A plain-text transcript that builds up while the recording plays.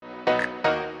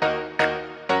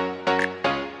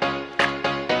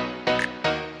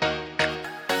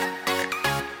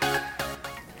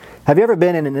Have you ever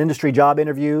been in an industry job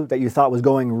interview that you thought was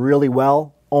going really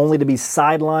well, only to be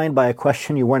sidelined by a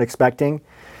question you weren't expecting?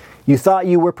 You thought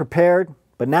you were prepared,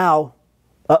 but now,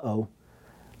 uh-oh.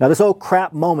 Now this oh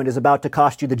crap moment is about to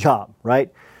cost you the job,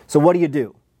 right? So what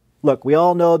do? Look, we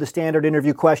all know the standard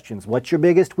interview questions. What's your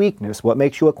biggest weakness? What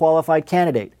makes you a qualified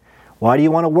candidate? Why do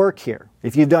you want to work here?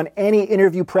 If you've done any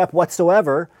interview prep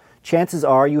whatsoever, chances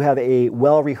are you have a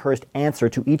well-rehearsed answer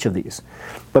to each of these.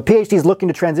 But PhDs looking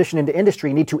to transition into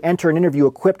industry need to enter an interview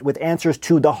equipped with answers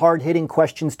to the hard-hitting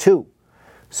questions too.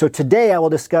 So today I will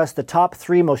discuss the top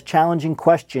 3 most challenging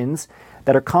questions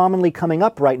that are commonly coming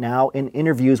up right now in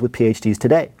interviews with PhDs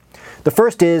today. The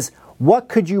first is, what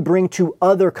could you bring to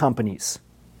other companies?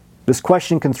 This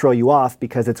question can throw you off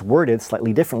because it's worded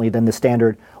slightly differently than the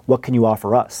standard, what can you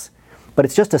offer us? But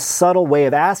it's just a subtle way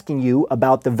of asking you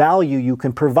about the value you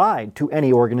can provide to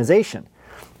any organization.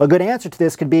 A good answer to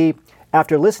this could be,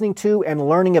 after listening to and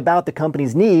learning about the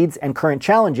company's needs and current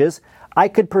challenges, I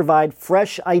could provide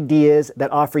fresh ideas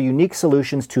that offer unique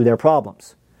solutions to their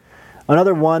problems.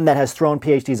 Another one that has thrown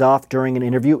PhDs off during an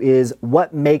interview is,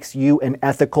 what makes you an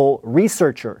ethical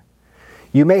researcher?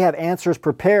 You may have answers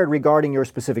prepared regarding your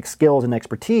specific skills and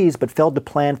expertise, but failed to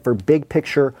plan for big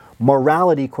picture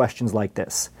morality questions like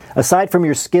this. Aside from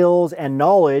your skills and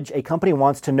knowledge, a company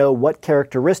wants to know what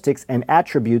characteristics and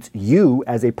attributes you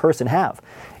as a person have,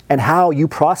 and how you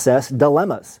process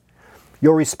dilemmas.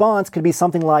 Your response could be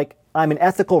something like, I'm an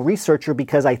ethical researcher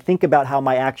because I think about how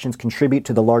my actions contribute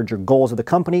to the larger goals of the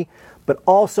company, but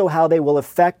also how they will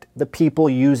affect the people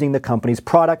using the company's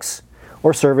products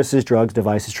or services, drugs,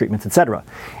 devices, treatments, etc.,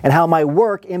 and how my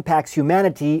work impacts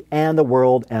humanity and the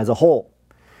world as a whole.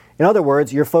 In other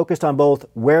words, you're focused on both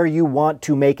where you want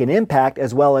to make an impact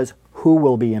as well as who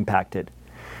will be impacted.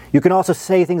 You can also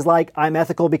say things like, I'm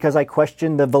ethical because I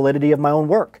question the validity of my own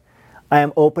work. I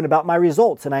am open about my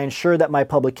results and I ensure that my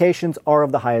publications are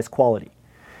of the highest quality.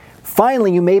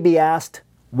 Finally, you may be asked,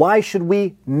 why should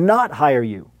we not hire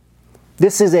you?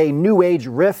 This is a new age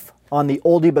riff on the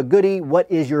oldie but goodie, what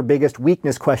is your biggest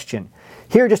weakness question.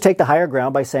 Here, just take the higher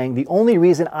ground by saying the only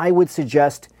reason I would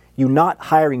suggest you not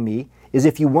hiring me is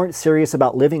if you weren't serious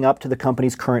about living up to the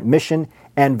company's current mission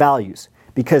and values,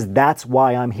 because that's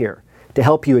why I'm here, to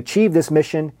help you achieve this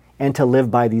mission and to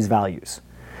live by these values.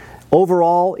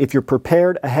 Overall, if you're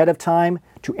prepared ahead of time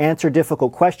to answer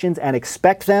difficult questions and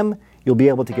expect them, you'll be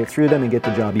able to get through them and get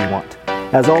the job you want.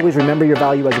 As always, remember your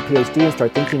value as a PhD and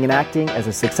start thinking and acting as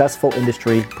a successful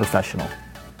industry professional.